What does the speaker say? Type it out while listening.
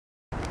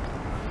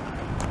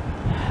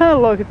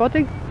Hello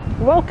everybody,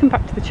 welcome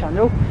back to the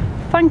channel.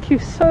 Thank you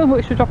so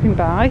much for dropping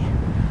by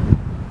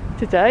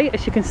today.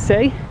 As you can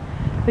see,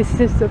 this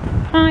is the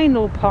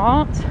final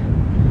part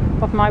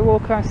of my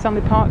walk around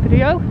Stanley Park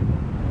video.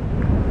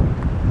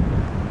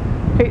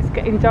 It's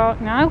getting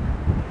dark now,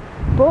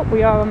 but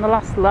we are on the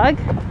last leg.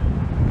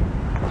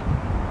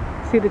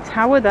 See the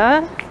tower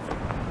there?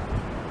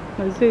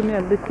 I'll zoom in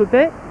a little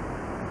bit,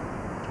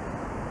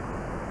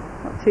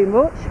 not too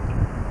much.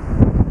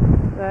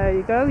 There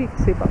you go, you can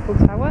see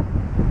Blackpool Tower.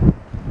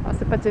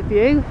 That's a better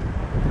view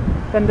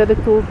than the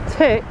little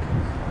tip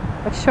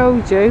I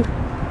showed you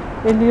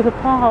in the other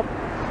part.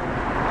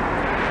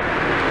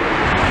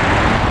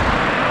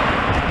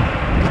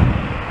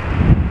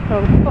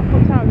 So the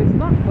Blackpool Tower is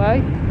that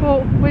way,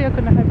 but we are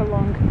going to head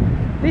along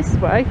this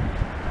way,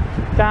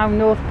 down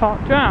North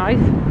Park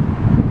Drive,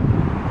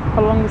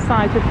 along the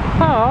side of the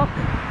park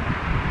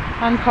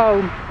and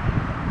home.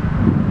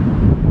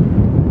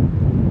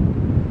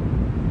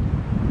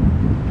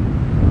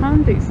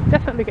 And it's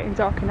definitely getting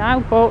darker now,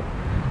 but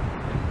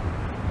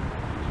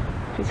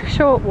it's a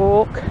short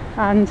walk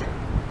and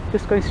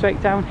just going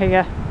straight down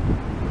here.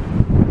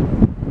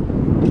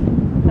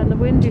 And the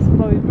wind is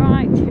blowing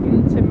right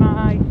into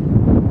my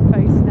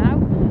face now,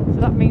 so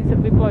that means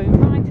it'll be blowing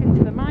right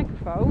into the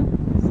microphone,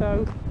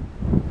 so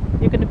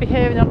you're going to be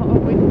hearing a lot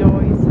of wind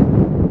noise.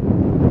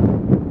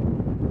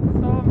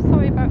 So I'm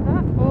sorry about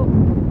that, but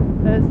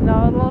there's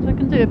not a lot I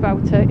can do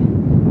about it.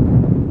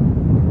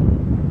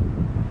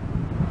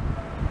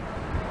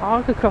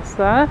 Park across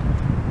there.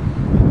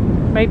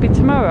 Maybe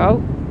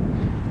tomorrow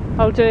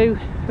I'll do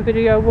a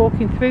video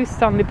walking through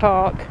Stanley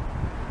Park,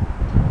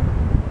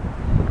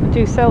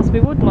 do Salisbury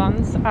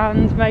Woodlands,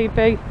 and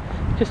maybe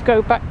just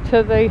go back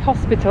to the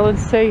hospital and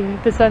see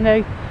if there's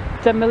any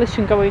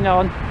demolition going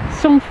on.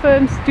 Some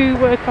firms do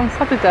work on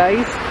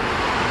Saturdays,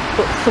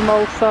 but some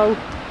also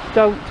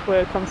don't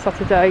work on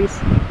Saturdays.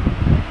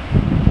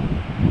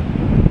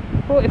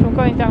 But if I'm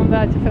going down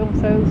there to film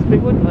Salisbury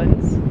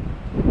Woodlands,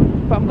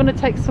 but I'm going to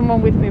take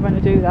someone with me when I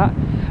do that.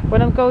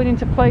 When I'm going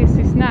into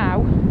places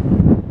now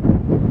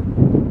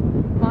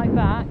like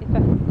that, if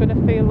I'm going to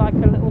feel like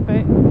a little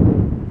bit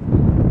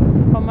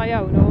on my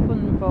own or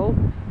vulnerable,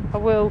 I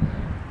will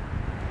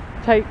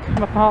take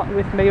my partner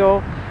with me or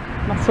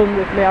my son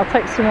with me. I'll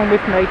take someone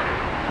with me.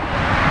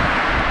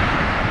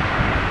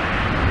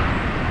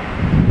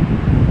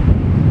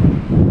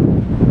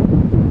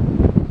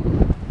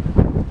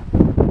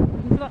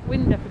 Into that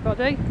wind,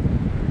 everybody.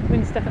 The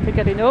wind's definitely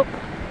getting up.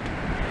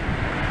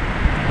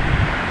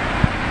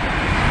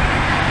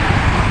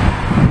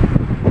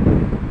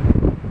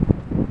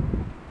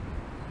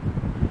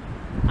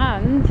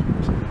 And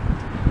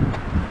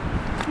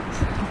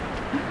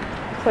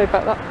sorry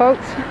about that,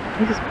 folks.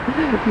 I just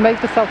made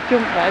myself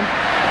jump then.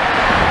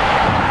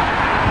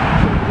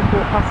 Somebody just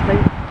walked past me.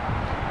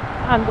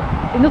 And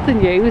in other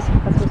news,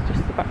 as I was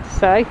just about to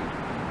say,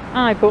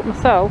 I bought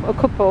myself a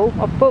couple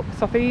of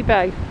books off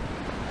eBay.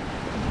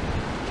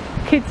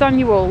 Kids'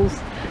 annuals.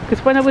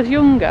 Because when I was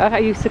younger, I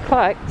used to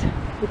collect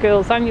the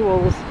girls'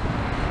 annuals.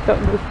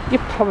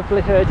 You've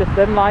probably heard of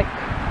them, like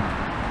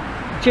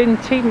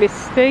Ginty,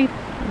 Misty,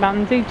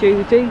 Mandy,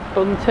 Judy,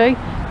 Bunty.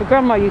 My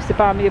grandma used to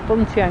buy me a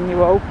Bunty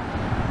annual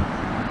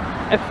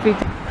every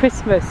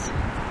Christmas.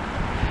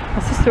 My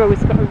sister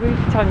always got a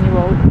Rupert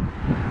annual.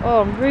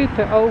 Oh,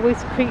 Rupert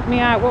always creeped me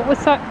out. What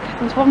was that?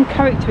 There was one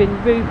character in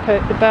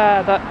Rupert the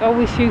bear that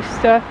always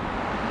used to,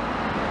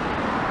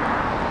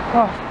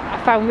 oh,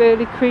 I found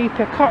really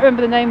creepy. I can't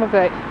remember the name of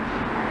it,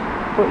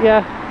 but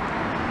yeah,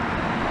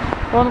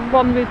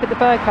 one Rupert the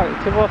bear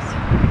character was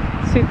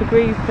super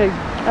creepy,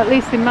 at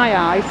least in my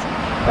eyes.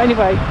 But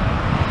anyway,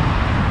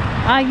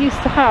 I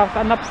used to have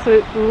an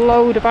absolute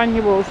load of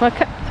annuals, and I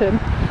kept them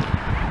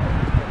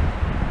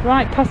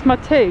right past my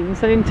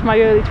teens and into my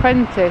early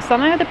 20s,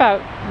 and I had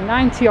about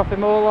 90 of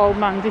them, all old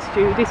Mandys,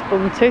 Judys,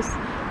 Bunties,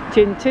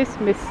 Gintys,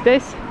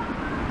 Misties.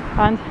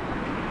 And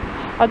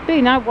I'd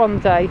been out one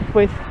day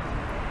with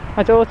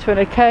my daughter and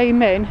I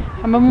came in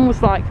and my mum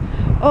was like,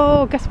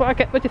 oh, guess what I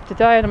get rid of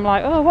today? And I'm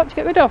like, oh, what did you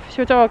get rid of?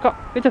 She went, oh, I got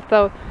rid of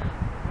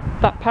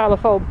that pile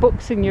of old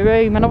books in your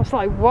room. And I was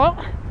like, what?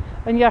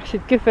 And yeah,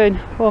 she'd given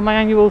all my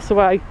annuals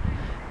away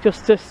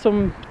just to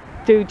some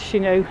dude she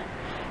knew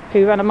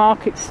who ran a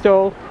market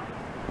stall,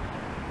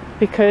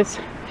 because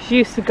she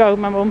used to go,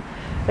 my mum,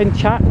 and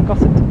chat and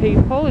gossip to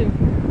people in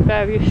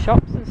various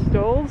shops and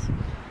stalls,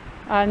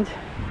 and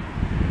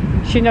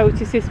she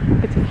noticed this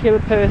particular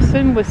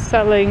person was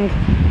selling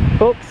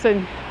books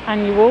and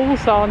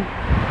annuals on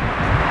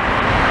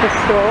the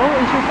stall,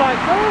 and she was like,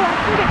 oh, I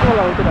can get you a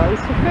load of those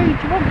for free,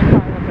 do you want a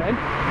pile of them?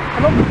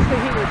 And obviously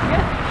he was,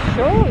 yeah,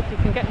 sure, if you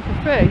can get them for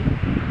free.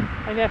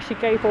 And yeah, she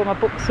gave all my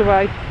books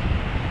away.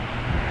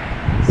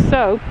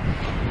 So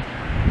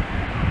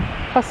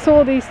I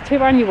saw these two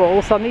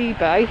annuals on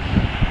eBay,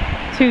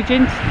 two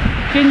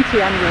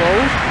Ginty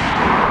annuals,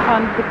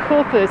 and the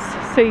covers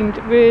seemed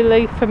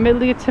really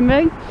familiar to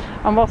me,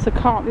 and whilst I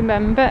can't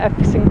remember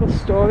every single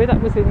story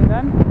that was in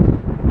them,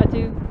 I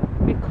do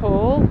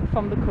recall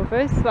from the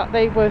covers that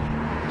they were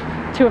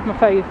two of my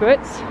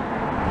favourites.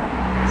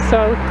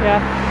 So yeah,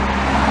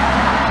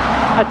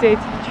 I did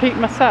treat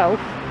myself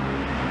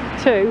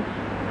to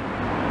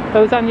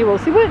those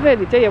annuals. They weren't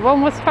really dear.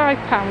 One was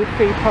 £5 with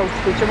free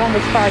postage and one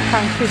was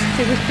 £5.50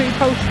 with free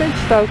postage,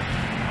 so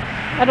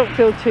I don't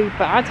feel too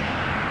bad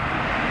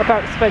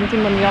about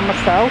spending money on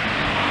myself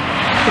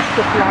for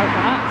stuff like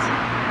that.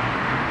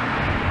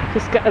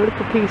 Just get a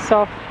little piece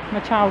of my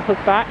childhood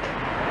back,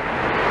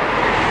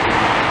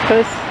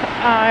 because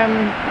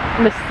I'm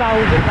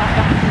nostalgic like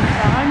that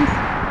sometimes.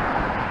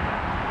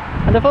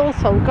 And I've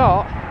also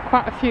got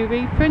quite a few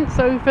reprints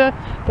over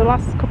the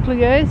last couple of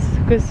years,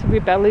 because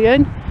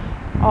Rebellion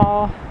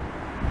are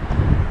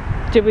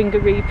doing a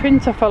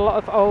reprint of a lot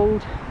of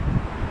old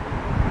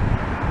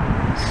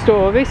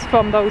stories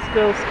from those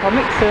girls'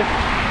 comics of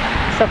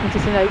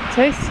 70s and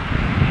 80s.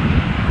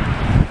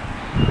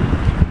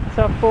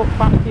 So I've bought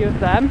quite a few of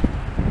them,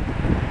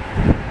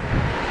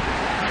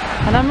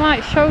 and I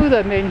might show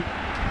them in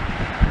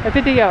a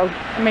video.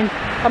 I mean,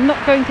 I'm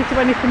not going to do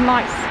anything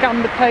like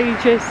scan the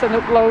pages and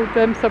upload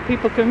them so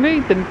people can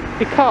read them,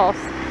 because,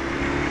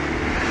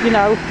 you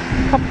know,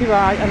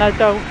 copyright, and I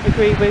don't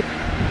agree with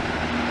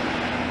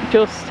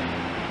just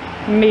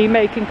me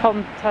making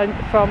content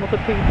from other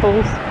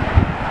people's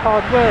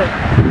hard work.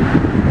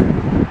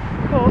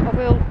 But I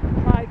will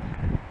like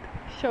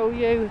show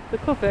you the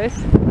covers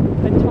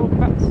and talk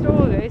about the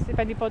stories if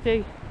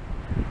anybody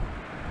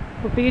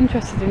would be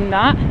interested in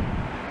that.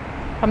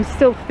 I'm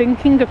still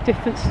thinking of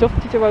different stuff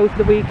to do over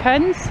the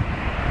weekends, so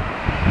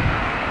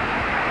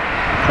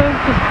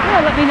just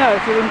let me know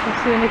if you're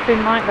interested in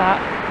anything like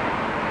that,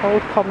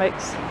 old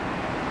comics.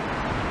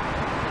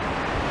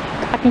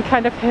 I can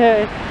kind of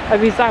hear a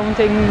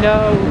resounding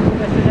no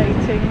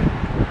resonating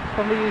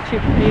from the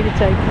YouTube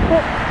community,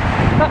 but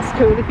that's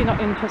cool if you're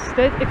not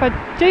interested. If I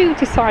do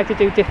decide to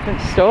do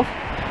different stuff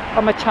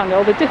on my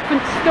channel, the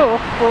different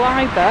stuff will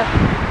either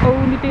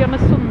only be on a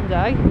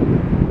Sunday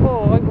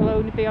or it will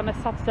only be on a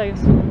Saturday and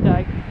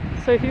Sunday.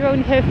 So if you're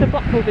only here for the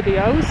Blackpool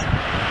videos,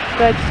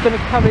 they're just going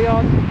to carry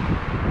on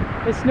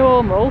as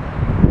normal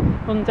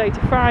Monday to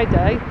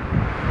Friday,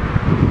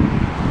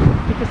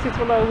 because this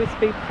will always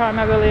be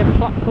primarily a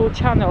Blackpool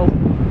channel.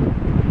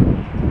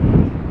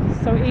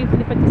 So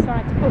even if I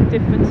decide to put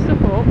different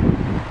stuff up,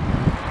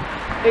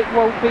 it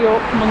won't be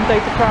up Monday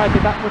to Friday.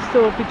 That will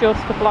still be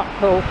just for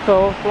Blackpool.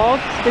 So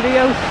vlogs,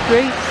 videos,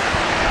 streets,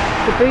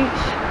 the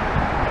beach,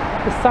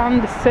 the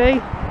sand, the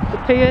sea, the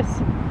piers,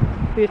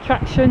 the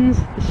attractions,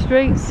 the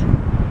streets,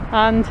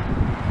 and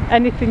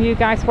anything you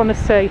guys want to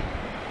see,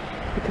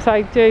 because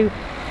I do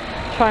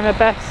try my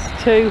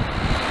best to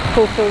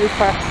fulfill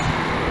requests.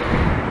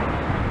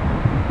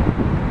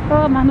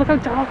 Oh man, look how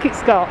dark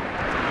it's got.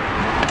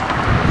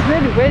 It's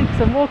really weird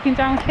because I'm walking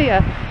down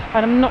here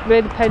and I'm not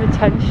really paying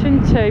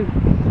attention to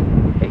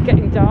it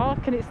getting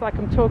dark, and it's like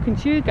I'm talking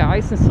to you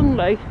guys and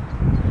suddenly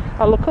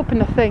I look up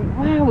and I think,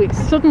 wow, it's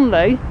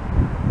suddenly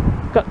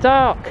got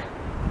dark.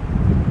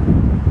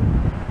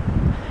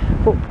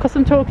 But because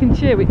I'm talking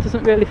to you, it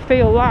doesn't really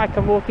feel like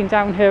I'm walking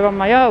down here on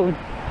my own.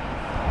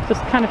 It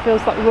just kind of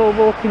feels like we're all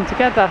walking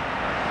together.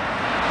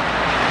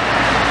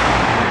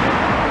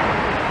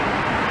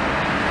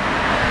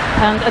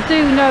 And I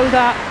do know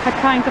that I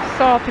kind of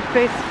started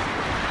this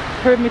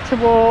perimeter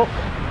walk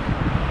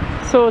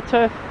sort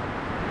of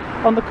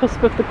on the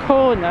cusp of the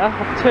corner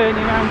of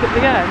turning around at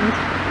the end,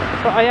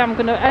 but I am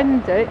going to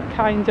end it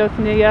kind of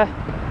near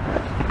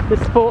the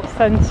sports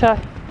centre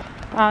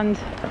and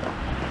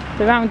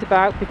the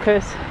roundabout,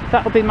 because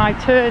that'll be my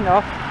turn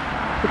off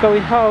for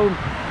going home,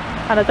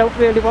 and I don't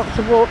really want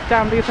to walk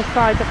down the other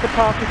side of the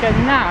park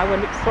again now when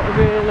it's sort of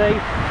really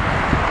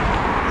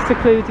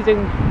secluded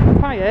and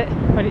quiet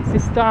when it's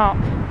this dark.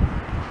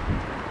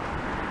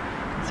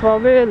 So I'll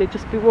really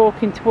just be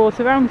walking towards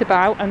the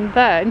roundabout, and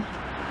then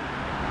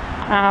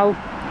I'll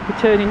be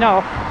turning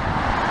off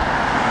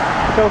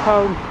to go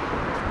home.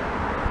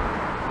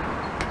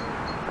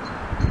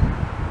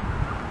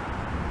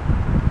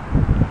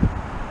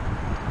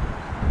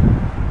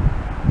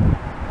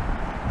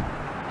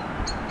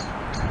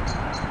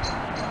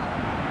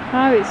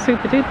 Oh, it's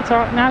super duper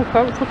dark now,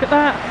 folks, look at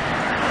that.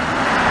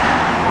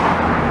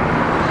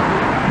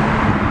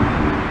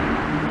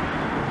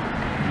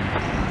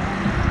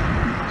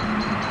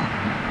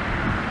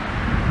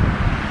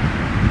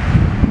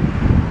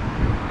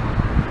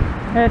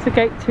 There's a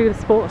gate to the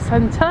sports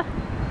centre.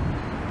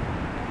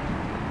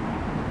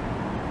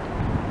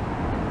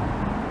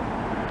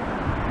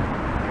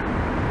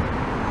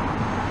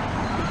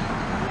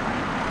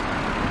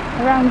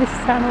 Around this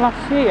time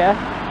last year,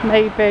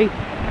 maybe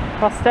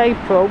last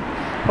April,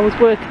 I was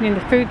working in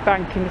the food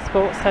bank in the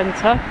sports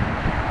centre.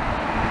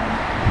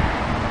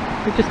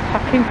 We're just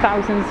packing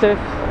thousands of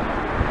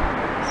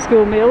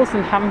school meals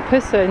and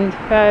hampers and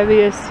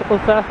various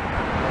other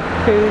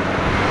food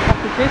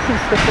packages and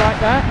stuff like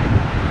that.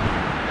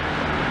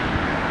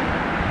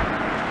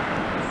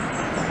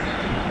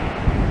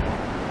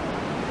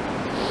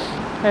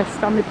 There's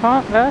Stanley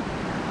Park there.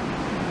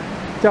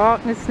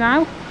 Darkness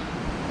now.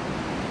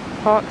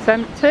 Park's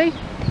empty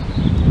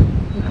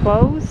and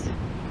closed,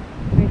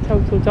 in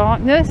total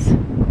darkness,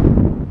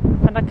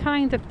 and I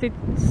kind of did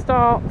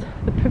start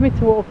the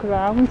perimeter walk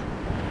around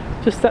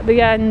just at the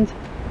end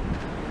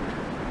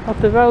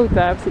of the road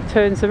there as it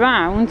turns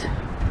around,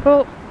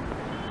 but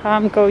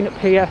I'm going up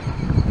here.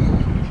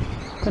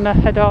 Gonna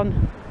head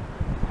on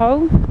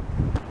home.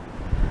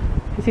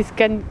 This is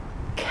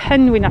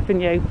Kenwyn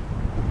Avenue.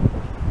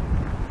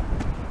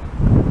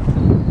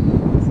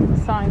 There's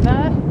the sign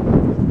there.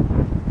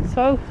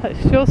 So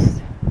let's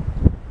just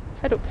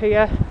head up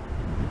here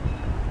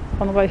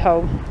on the way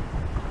home.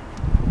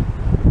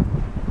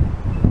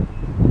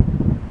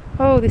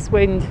 Oh, this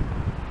wind.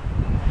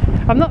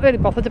 I'm not really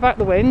bothered about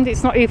the wind,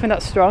 it's not even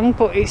that strong,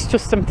 but it's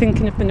just I'm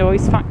thinking of the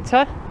noise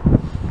factor,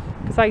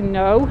 because I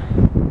know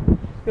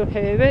you'll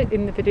hear it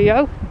in the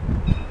video.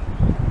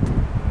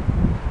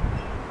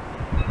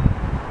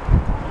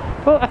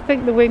 But I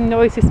think the wind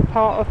noise is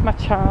part of my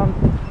charm.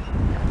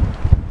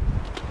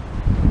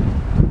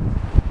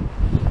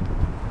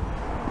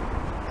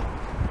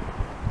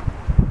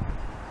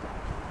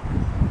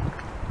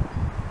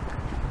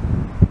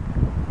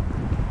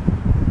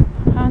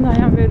 And I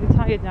am really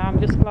tired now, I'm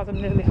just glad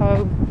I'm nearly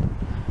home.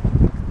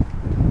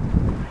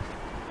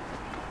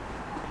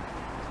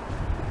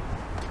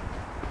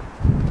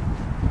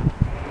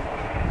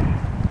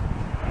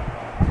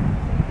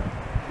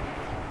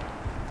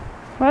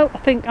 Well, I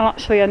think I'll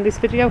actually end this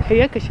video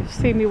here because you've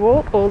seen me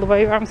walk all the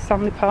way around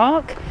Stanley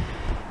Park.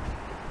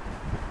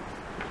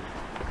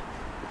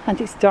 And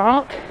it's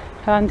dark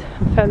and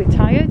I'm fairly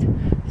tired.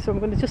 So I'm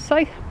going to just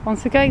say,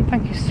 once again,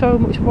 thank you so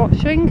much for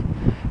watching.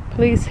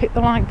 Please hit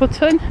the like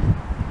button.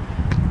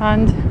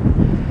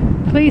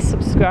 And please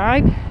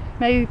subscribe.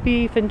 Maybe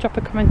even drop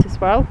a comment as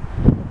well.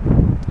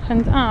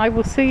 And I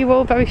will see you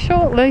all very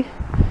shortly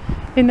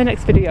in the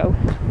next video.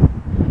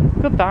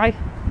 Goodbye.